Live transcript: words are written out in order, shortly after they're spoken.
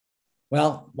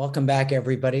Well, welcome back,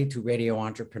 everybody, to Radio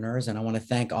Entrepreneurs. And I want to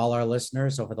thank all our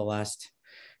listeners over the last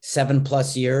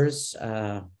 7+ years.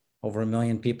 Over 1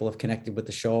 million people have connected with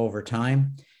the show over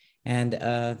time. And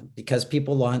because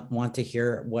people want to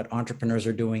hear what entrepreneurs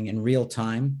are doing in real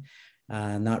time,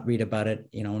 not read about it,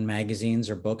 in magazines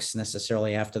or books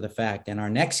necessarily after the fact. And our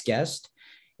next guest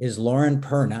is Lauren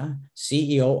Perna,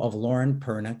 CEO of Lauren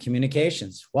Perna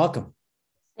Communications. Welcome.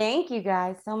 Thank you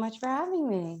guys so much for having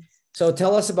me. So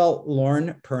tell us about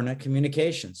Lauren Perna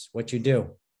Communications, what you do.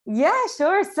 Yeah,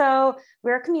 sure. So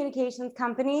we're a communications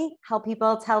company, help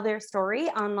people tell their story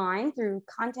online through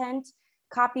content,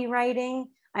 copywriting.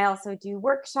 I also do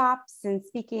workshops and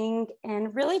speaking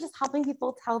and really just helping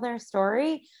people tell their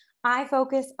story. I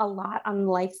focus a lot on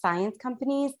life science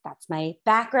companies. That's my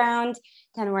background,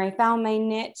 kind of where I found my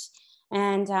niche.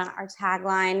 And our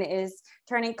tagline is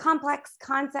turning complex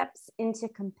concepts into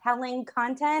compelling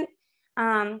content.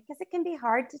 Because it can be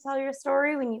hard to tell your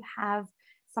story when you have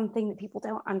something that people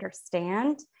don't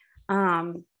understand.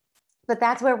 But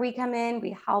that's where we come in.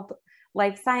 We help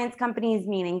life science companies,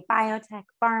 meaning biotech,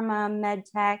 pharma,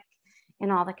 medtech,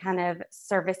 and all the kind of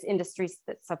service industries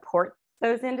that support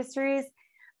those industries.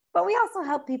 But we also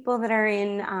help people that are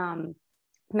in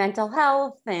mental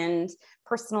health and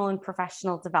personal and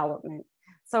professional development.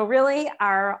 So really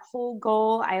our whole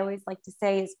goal, I always like to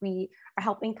say, is we are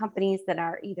helping companies that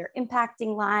are either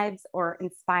impacting lives or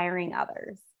inspiring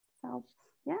others. So,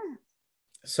 yeah.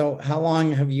 So how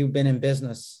long have you been in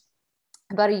business?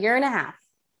 About 1.5 years.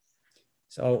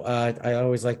 So I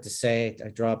always like to say, I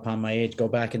draw upon my age, go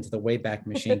back into the Wayback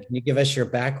Machine. Can you give us your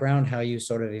background, how you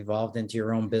sort of evolved into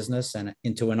your own business and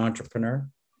into an entrepreneur?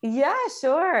 Yeah,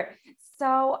 sure.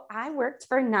 So I worked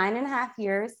for 9.5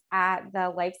 years at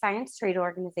the Life Science Trade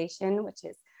Organization, which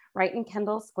is right in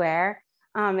Kendall Square.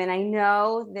 And I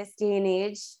know this day and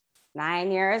age,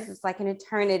 9 years is like an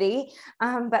eternity,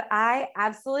 but I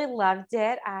absolutely loved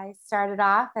it. I started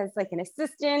off as like an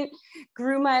assistant,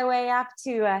 grew my way up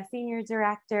to a senior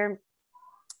director.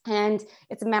 And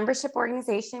it's a membership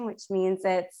organization, which means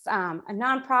it's a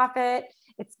nonprofit.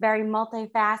 It's very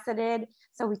multifaceted.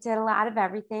 So we did a lot of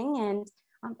everything. And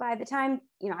by the time,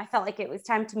 I felt like it was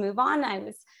time to move on, I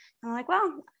was kind of like, well,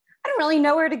 I don't really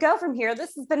know where to go from here.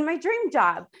 This has been my dream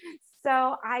job.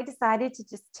 So I decided to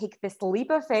just take this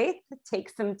leap of faith, take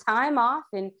some time off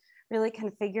and really kind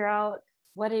of figure out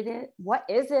what is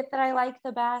it that I like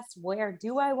the best? Where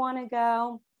do I want to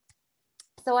go?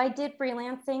 So I did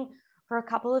freelancing for a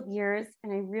couple of years,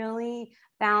 and I really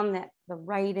found that the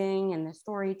writing and the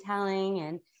storytelling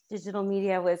and digital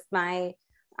media was my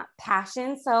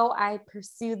passion. So I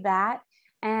pursued that.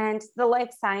 And the life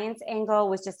science angle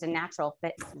was just a natural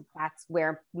fit. That's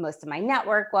where most of my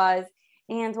network was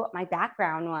and what my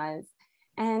background was.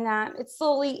 And it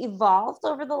slowly evolved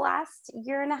over the last 1.5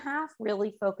 years,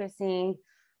 really focusing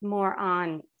more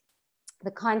on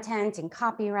the content and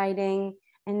copywriting.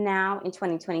 And now in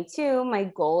 2022, my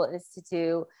goal is to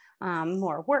do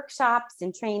more workshops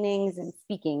and trainings and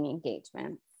speaking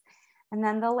engagements. And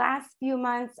then the last few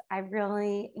months, I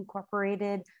really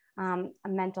incorporated a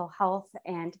mental health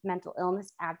and mental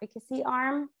illness advocacy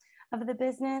arm of the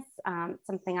business,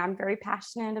 something I'm very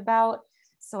passionate about.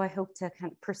 So I hope to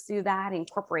kind of pursue that,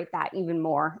 incorporate that even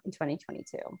more in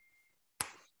 2022.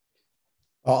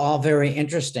 All very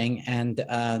interesting. And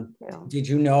did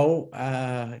you know,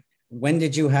 when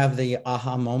did you have the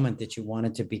aha moment that you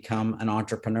wanted to become an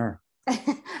entrepreneur?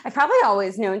 I've probably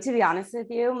always known, to be honest with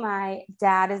you. My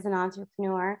dad is an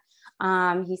entrepreneur.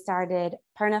 He started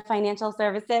Perna Financial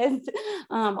Services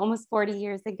almost 40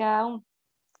 years ago.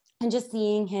 And just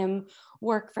seeing him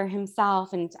work for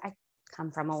himself, and I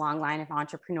come from a long line of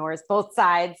entrepreneurs, both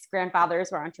sides,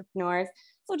 grandfathers were entrepreneurs.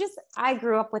 So I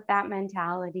grew up with that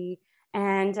mentality.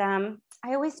 And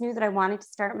I always knew that I wanted to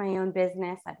start my own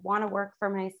business. I'd want to work for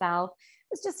myself.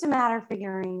 It was just a matter of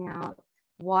figuring out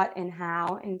what and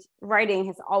how. And writing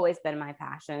has always been my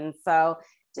passion. So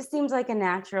it just seems like a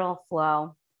natural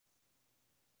flow.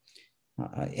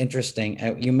 Interesting.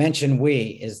 You mentioned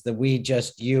we. Is the we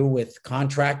just you with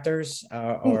contractors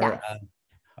Yes.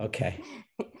 Okay.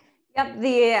 Yep,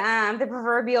 the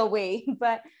proverbial we.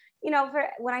 But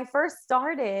when I first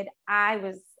started, I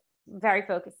was very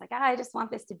focused. Like, I just want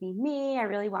this to be me. I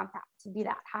really want that to be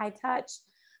that high touch.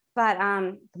 But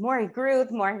the more I grew,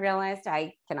 the more I realized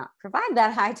I cannot provide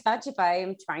that high touch if I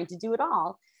am trying to do it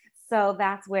all. So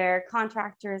that's where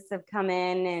contractors have come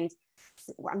in, and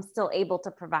I'm still able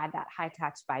to provide that high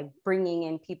touch by bringing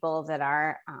in people that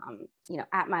are,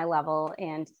 at my level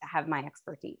and have my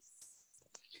expertise.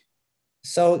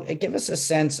 So give us a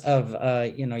sense of,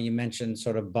 you mentioned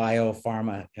sort of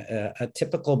biopharma, a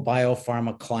typical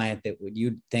biopharma client that would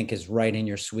you think is right in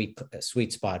your sweet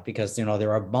spot, because,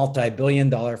 there are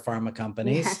multi-billion-dollar pharma Yeah.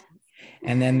 companies,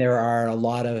 and then there are a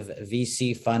lot of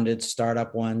VC funded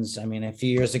startup ones. I mean, a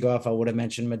few years ago, if I would have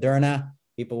mentioned Moderna,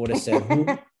 people would have said, who?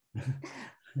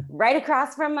 Right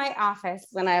across from my office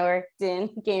when I worked in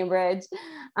Cambridge.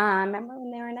 Remember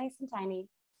when they were nice and tiny?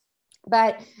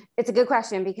 But it's a good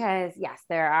question because yes,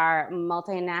 there are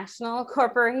multinational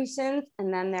corporations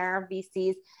and then there are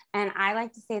VCs. And I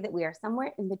like to say that we are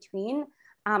somewhere in between.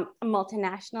 A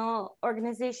multinational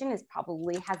organization is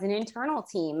probably has an internal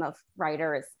team of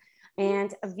writers,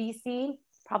 and a VC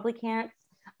probably can't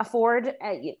afford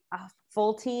a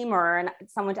full team or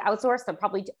someone to outsource. They're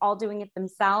probably all doing it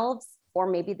themselves, or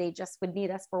maybe they just would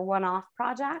need us for one-off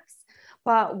projects.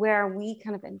 But where we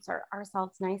kind of insert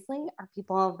ourselves nicely are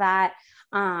people that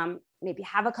maybe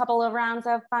have a couple of rounds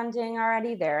of funding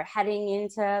already. They're heading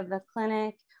into the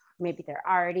clinic. Maybe they're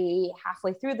already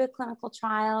halfway through the clinical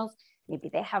trials. Maybe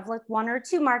they have like one or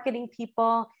two marketing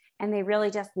people, and they really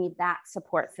just need that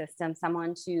support system,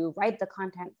 someone to write the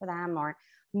content for them or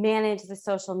manage the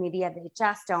social media. They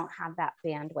just don't have that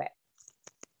bandwidth.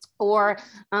 Or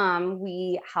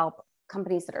we help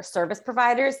companies that are service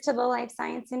providers to the life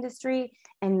science industry,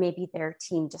 and maybe their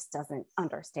team just doesn't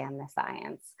understand the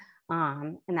science.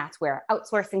 And that's where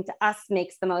outsourcing to us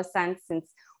makes the most sense, since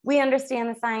we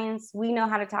understand the science, we know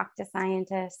how to talk to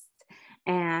scientists,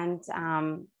 and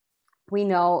we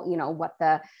know, what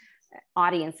the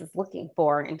audience is looking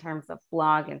for in terms of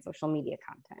blog and social media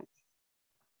content.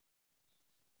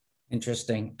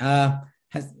 Interesting.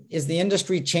 Is the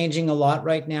industry changing a lot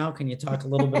right now? Can you talk a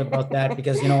little bit about that?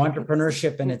 Because,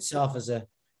 entrepreneurship in itself is a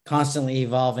constantly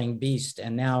evolving beast.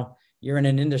 And now you're in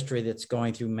an industry that's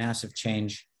going through massive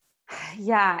change.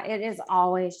 Yeah, it is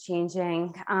always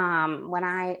changing. When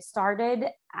I started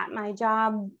at my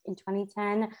job in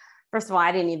 2010, first of all,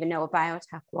 I didn't even know what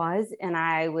biotech was. And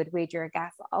I would wager a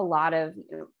guess a lot of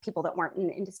people that weren't in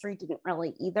the industry didn't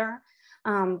really either.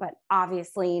 But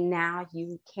obviously now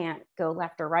you can't go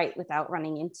left or right without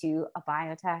running into a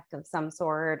biotech of some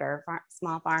sort, or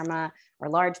small pharma or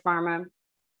large pharma.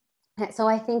 So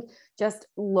I think just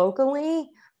locally,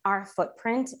 our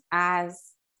footprint as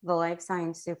the life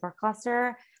science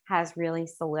supercluster has really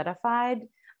solidified.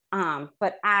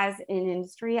 But as an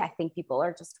industry, I think people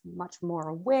are just much more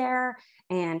aware,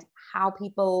 and how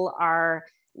people are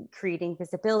creating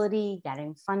visibility,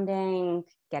 getting funding,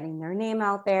 getting their name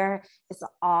out there is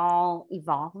all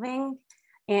evolving.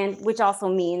 And which also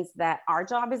means that our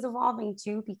job is evolving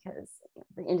too, because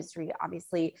the industry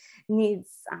obviously needs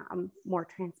more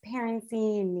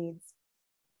transparency and needs,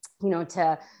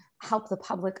 to help the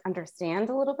public understand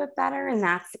a little bit better. And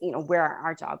that's, where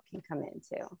our job can come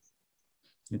into.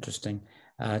 Interesting.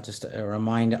 Just to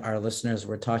remind our listeners,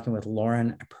 we're talking with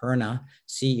Lauren Perna,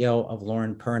 CEO of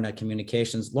Lauren Perna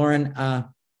Communications. Lauren,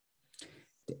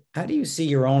 how do you see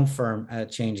your own firm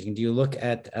changing? Do you look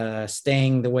at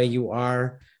staying the way you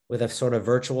are with a sort of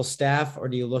virtual staff, or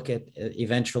do you look at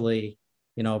eventually,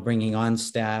 bringing on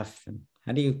staff? And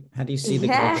how do you see the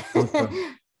growth?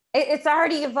 It's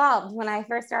already evolved. When I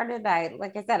first started,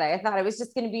 like I said, I thought it was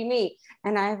just going to be me,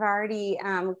 and I've already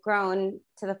grown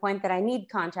to the point that I need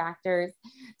contractors.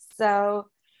 So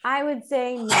I would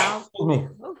say now,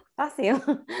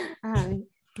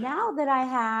 now that I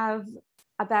have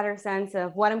a better sense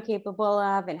of what I'm capable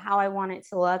of and how I want it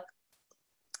to look,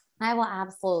 I will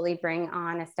absolutely bring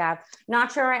on a staff.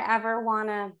 Not sure I ever want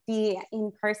to be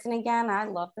in person again. I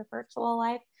love the virtual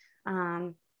life.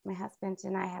 My husband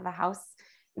and I have a house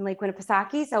in Lake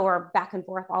Winnipesaukee, so we're back and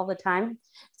forth all the time.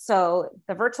 So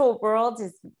the virtual world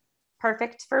is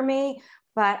perfect for me,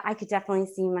 but I could definitely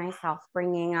see myself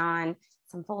bringing on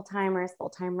some full-timers,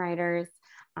 full-time writers,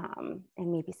 and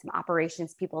maybe some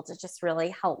operations people to just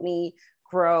really help me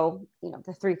grow,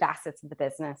 the three facets of the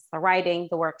business: the writing,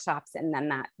 the workshops, and then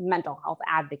that mental health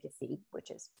advocacy, which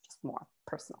is just more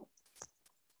personal.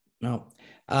 No.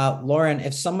 Lauren,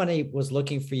 if somebody was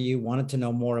looking for you, wanted to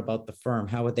know more about the firm,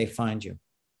 how would they find you?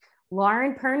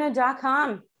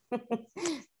 LaurenPerna.com.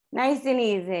 Nice and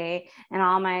easy. And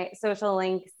all my social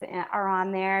links are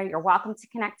on there. You're welcome to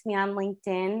connect me on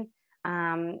LinkedIn.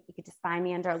 You could just find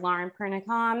me under Lauren Perna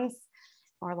Comms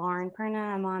or Lauren Perna.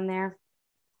 I'm on there.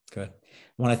 Good.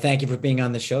 I want to thank you for being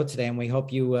on the show today, and we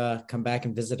hope you come back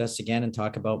and visit us again and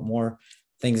talk about more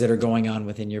things that are going on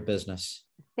within your business.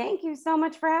 Thank you so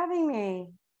much for having me.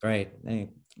 Great.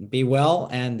 Be well.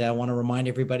 And I want to remind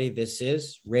everybody, this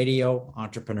is Radio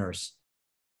Entrepreneurs.